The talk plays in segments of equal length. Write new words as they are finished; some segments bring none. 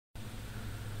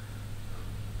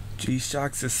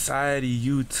G-Shock Society,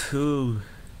 YouTube.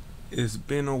 It's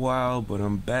been a while, but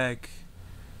I'm back.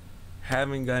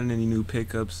 Haven't gotten any new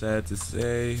pickups, sad to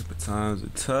say, but times are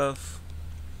tough.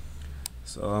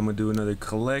 So I'm gonna do another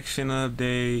collection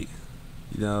update.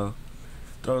 You know,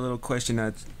 throw a little question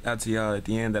out to y'all at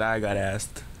the end that I got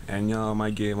asked, and y'all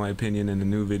might get my opinion in the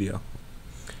new video.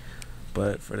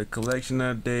 But for the collection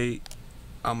update,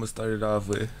 I'm gonna start it off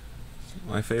with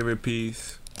my favorite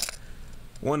piece.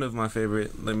 One of my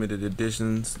favorite limited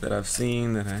editions that I've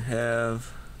seen, that I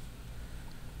have,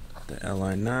 the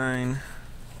LR9.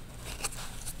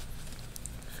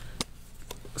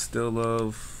 Still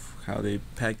love how they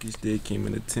packaged it. Came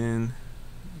in a tin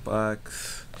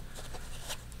box.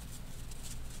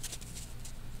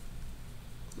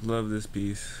 Love this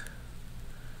piece.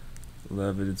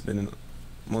 Love it. It's been in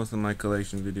most of my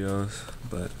collection videos,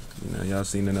 but you know, y'all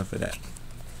seen enough of that.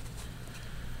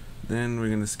 Then we're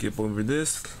gonna skip over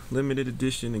this limited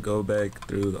edition and go back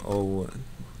through the old one.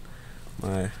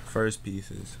 My first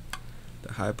pieces, the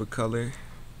Hypercolor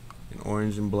in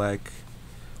orange and black.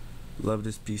 Love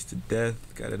this piece to death.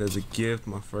 Got it as a gift.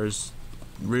 My first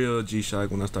real G-Shock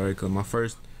when I started collecting. My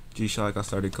first G-Shock I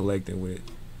started collecting with.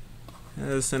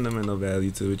 Has sentimental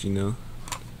value to it, you know.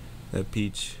 That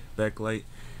peach backlight,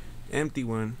 empty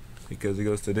one, because it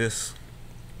goes to this.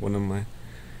 One of my,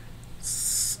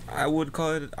 I wouldn't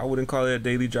call it a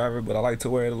daily driver, but I like to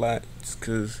wear it a lot just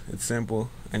because it's simple.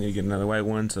 I need to get another white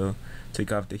one, so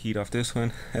take off the heat off this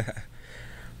one.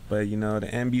 But you know, the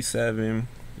MB7,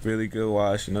 really good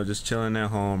wash, you know, just chilling at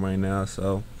home right now,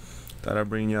 so thought I'd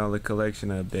bring y'all a collection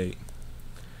update.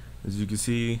 As you can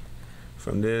see,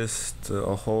 from this to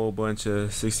a whole bunch of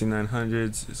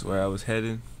 6900s is where I was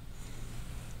headed.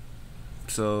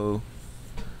 So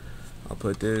I'll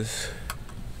put this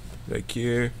back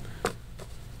here,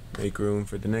 make room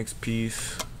for the next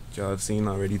piece, which y'all have seen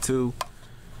already too.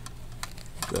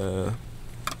 The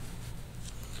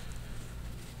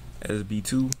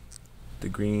SB2, the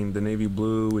green, the navy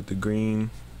blue with the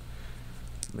green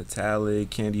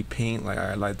metallic candy paint, like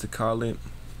I like to call it.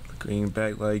 Green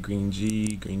backlight, green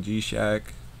G-Shock,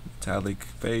 metallic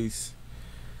face.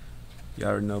 Y'all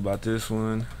already know about this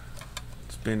one.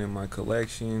 It's been in my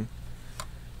collection.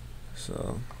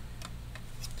 So,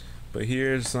 but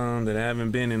here's some that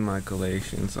haven't been in my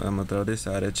collection, so I'm gonna throw this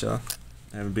out at y'all.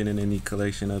 I haven't been in any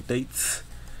collection updates.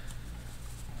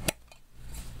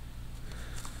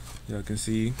 Y'all can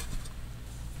see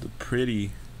the pretty,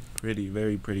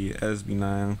 very pretty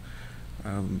SB9.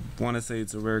 Want to say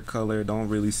it's a rare color, don't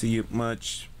really see it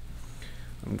much.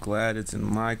 I'm glad it's in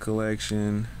my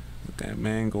collection with that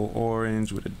mango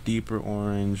orange with a deeper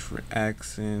orange for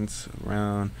accents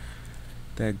around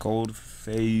that gold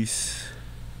face,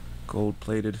 gold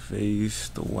plated face,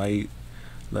 the white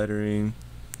lettering.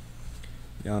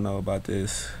 Y'all know about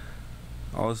this.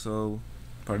 Also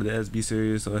part of the SB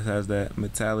series, so it has that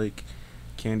metallic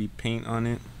candy paint on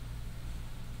it,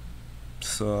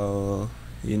 so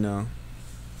you know,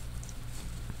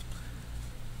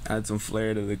 add some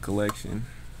flair to the collection.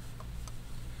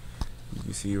 You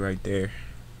can see right there,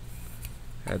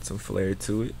 add some flair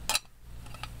to it.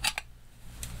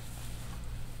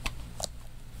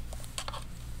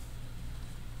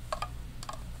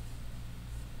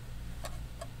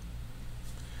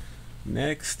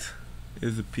 Next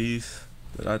is a piece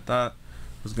that I thought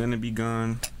was gonna be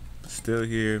gone, but still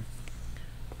here.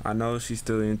 I know she's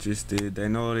still interested. They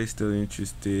know they're still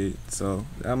interested. So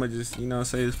I'ma just, you know,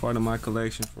 say it's part of my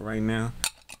collection for right now.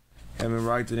 Haven't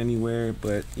rocked it anywhere,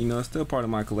 but you know, it's still part of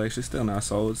my collection. Still not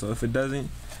sold. So if it doesn't,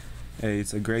 hey,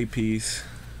 it's a great piece.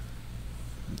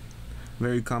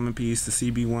 Very common piece, the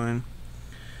CB1.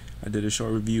 I did a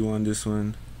short review on this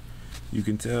one. You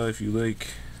can tell if you look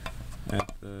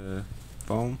at the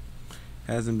foam,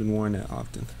 hasn't been worn that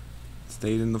often.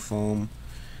 Stayed in the foam,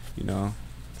 you know.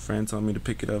 Friend told me to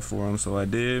pick it up for him, so I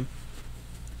did.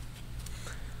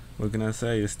 What can I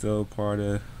say? It's still part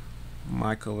of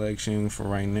my collection for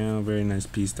right now. Very nice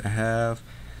piece to have.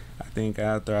 I think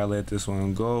after I let this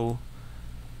one go,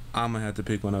 I'm gonna have to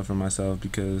pick one up for myself,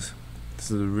 because this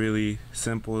is a really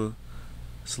simple,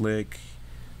 slick,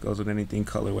 goes with anything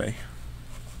colorway.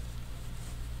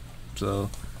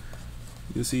 So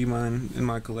you'll see mine in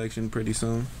my collection pretty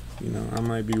soon. You know, I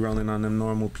might be rolling on them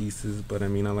normal pieces, but I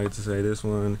mean, I like to say this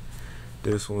one,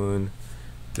 this one,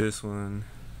 this one,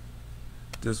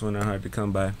 this one are hard to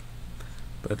come by.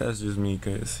 But that's just me,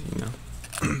 cause you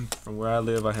know, from where I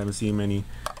live, I haven't seen many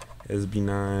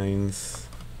SB9s.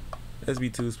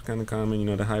 SB2 is kind of common. You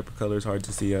know, the Hypercolor is hard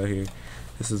to see out here.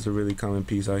 This is a really common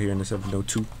piece out here in the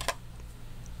 702.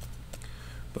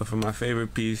 But for my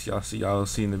favorite piece, y'all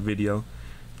see in the video,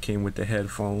 came with the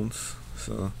headphones.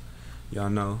 So Y'all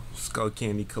know, Skull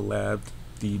Candy collab,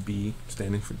 DB,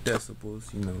 standing for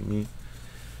decibels, you know me.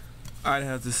 I'd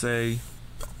have to say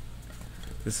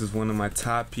this is one of my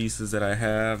top pieces that I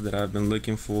have, that I've been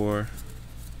looking for,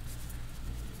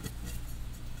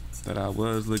 that I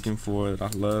was looking for, that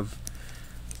I love.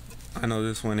 I know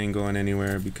this one ain't going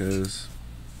anywhere because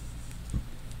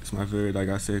it's my favorite. Like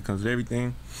I said, it comes with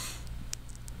everything.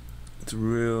 It's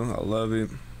real, I love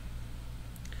it.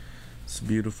 It's a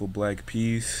beautiful black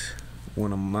piece,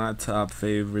 one of my top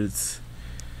favorites.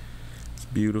 It's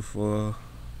beautiful.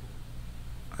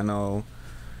 I know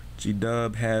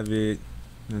G-Dub have it,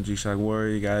 you know, G-Shock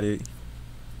Warrior got it,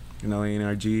 you know,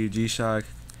 NRG, G-Shock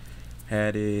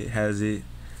had it, has it.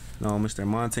 No, Mr.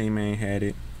 Monte Man had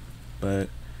it, but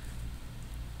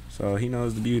so he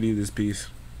knows the beauty of this piece.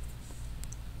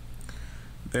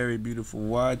 Very beautiful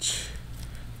watch.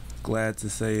 Glad to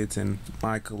say it's in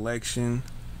my collection.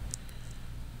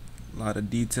 A lot of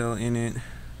detail in it.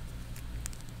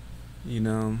 You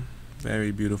know,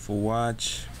 very beautiful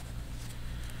watch.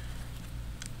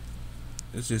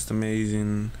 It's just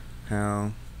amazing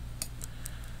how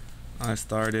I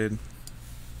started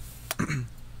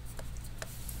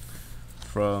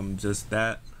from just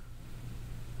that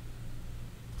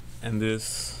and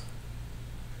this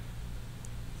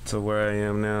to where I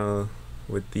am now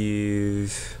with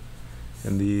these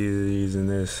and these and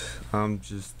this. I'm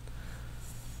just,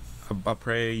 I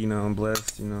pray, you know, I'm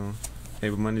blessed, you know. Hey,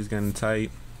 but money's getting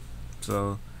tight,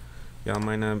 so y'all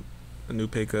might not a new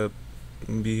pickup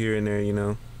be here and there, you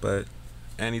know, but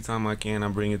anytime I can, I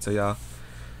bring it to y'all.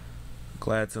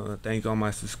 Glad to thank all my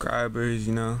subscribers,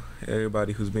 you know,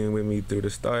 everybody who's been with me through the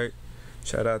start.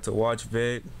 Shout out to Watch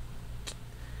Vet.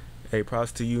 Hey,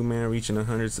 props to you, man, reaching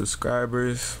 100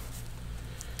 subscribers.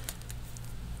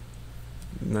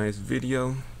 Nice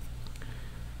video.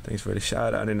 Thanks for the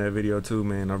shout out in that video too,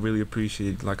 man. I really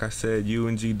appreciate it. Like I said, you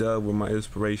and G-Dub were my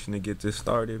inspiration to get this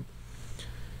started,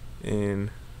 and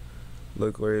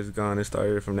look where it's gone. It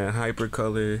started from that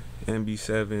hypercolor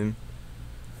MB7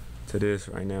 to this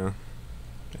right now,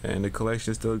 and the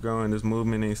collection's still growing. This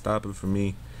movement ain't stopping for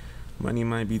me. Money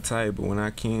might be tight, but when I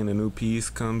can, a new piece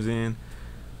comes in,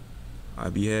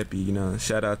 I'll be happy, you know.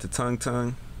 Shout out to Tung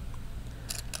Tung.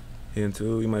 Him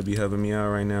too, he might be helping me out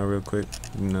right now real quick,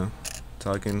 you know,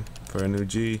 talking for a new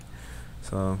G,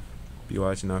 so be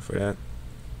watching out for that.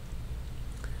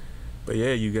 But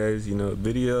yeah, you guys, you know,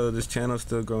 this channel's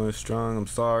still growing strong. I'm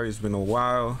sorry, it's been a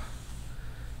while.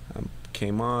 I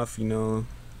came off, you know,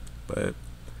 but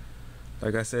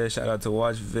like I said, shout out to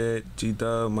Watch Vet,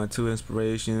 G-Dub, my two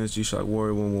inspirations, G-Shock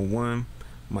Warrior 111,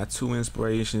 my two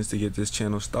inspirations to get this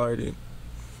channel started.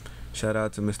 Shout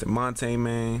out to Mr. Monte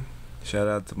Man. Shout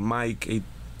out to Mike.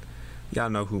 Y'all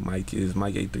know who Mike is.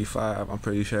 Mike 835, I'm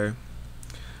pretty sure.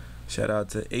 Shout out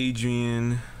to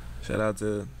Adrian. Shout out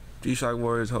to G-Shock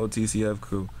Warriors, whole TCF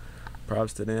crew.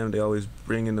 Props to them. They always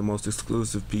bring in the most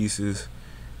exclusive pieces.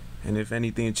 And if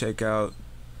anything, check out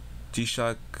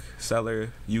G-Shock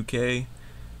Seller UK.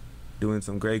 Doing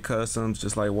some great customs,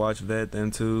 just like Watch Vet,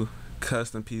 them too.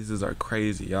 Custom pieces are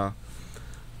crazy, y'all.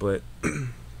 But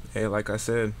hey, like I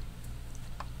said,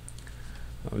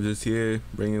 I'm just here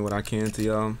bringing what I can to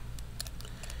y'all.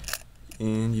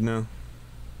 And you know,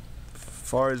 as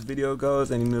far as video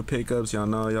goes, any new pickups, y'all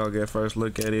know y'all get first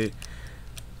look at it.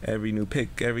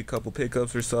 Every couple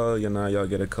pickups or so, you know, y'all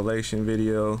get a collection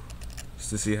video just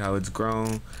to see how it's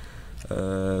grown.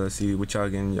 Let's see what y'all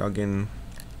getting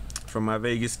from my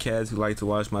Vegas cats who like to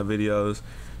watch my videos.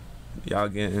 Y'all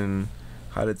getting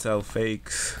how to tell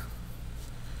fakes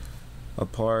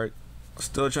apart.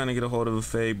 Still trying to get a hold of a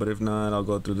fake, but if not, I'll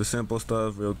go through the simple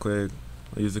stuff real quick.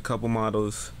 I'll use a couple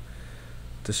models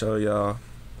to show y'all.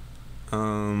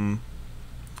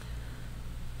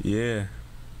 Yeah,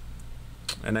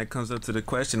 and that comes up to the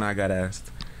question I got asked.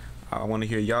 I want to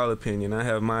hear y'all opinion. I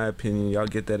have my opinion. Y'all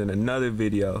get that in another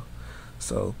video.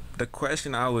 So the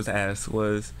question I was asked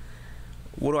was,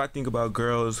 what do I think about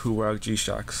girls who rock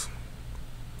G-Shocks?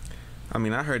 I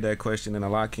mean, I heard that question and a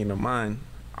lot came to mind.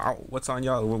 What's on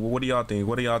y'all? What do y'all think?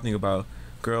 What do y'all think about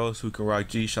girls who can rock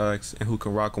G-Shocks and who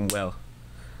can rock them well?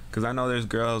 Because I know there's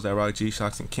girls that rock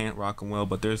G-Shocks and can't rock them well,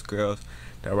 but there's girls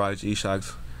that rock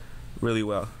G-Shocks really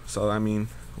well. So I mean,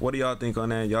 what do y'all think on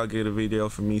that? Y'all get a video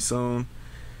from me soon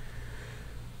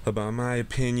about my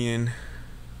opinion,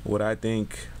 what I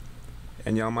think,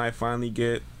 and y'all might finally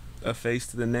get a face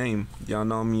to the name. Y'all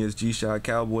know me as G-Shock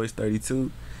Cowboys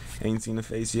 32. Ain't seen a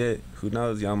face yet. Who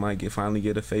knows? Y'all might finally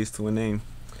get a face to a name.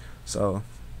 So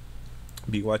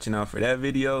be watching out for that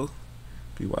video.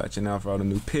 Be watching out for all the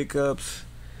new pickups.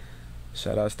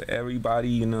 Shout outs to everybody,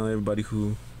 you know, everybody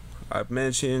who I've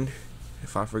mentioned.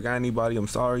 If I forgot anybody, I'm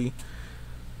sorry.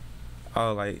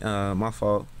 Oh, like my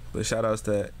fault. But shout outs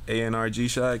to ANRG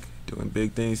Shock doing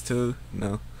big things too. You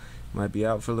know, might be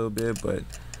out for a little bit, but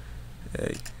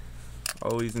hey,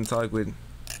 always in talk with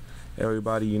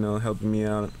everybody. You know, helping me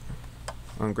out.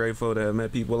 I'm grateful to have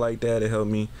met people like that. It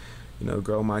helped me, you know,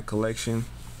 grow my collection.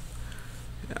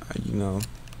 You know,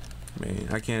 man,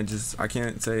 I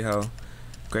can't say how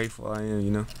grateful I am.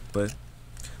 You know, but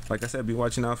like I said, be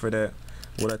watching out for that.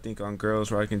 What I think on girls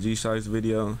rocking G-Shock's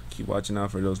video. Keep watching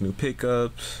out for those new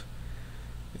pickups,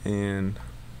 and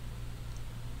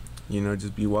you know,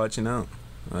 just be watching out.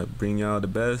 I bring y'all the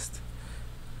best,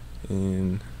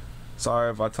 and sorry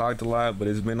if I talked a lot, but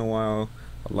it's been a while.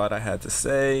 A lot I had to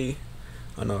say.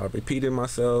 I know I repeated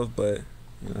myself, but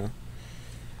you know,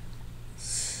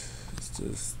 it's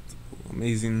just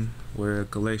amazing where a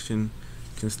collection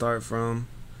can start from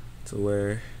to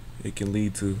where it can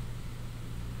lead to.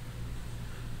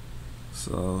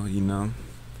 So, you know,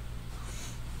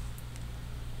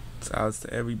 shouts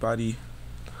to everybody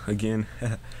again.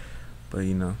 But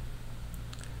you know,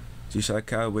 G-Shock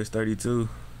Cowboys 32,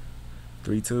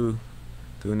 3-2,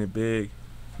 doing it big.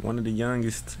 One of the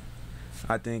youngest,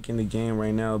 I think, in the game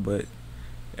right now, but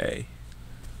hey,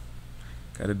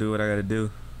 gotta do what I gotta do.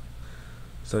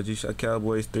 So G-Shock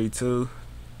Cowboys 3-2.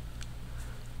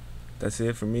 That's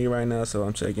it for me right now, so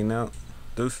I'm checking out.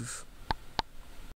 Deuces.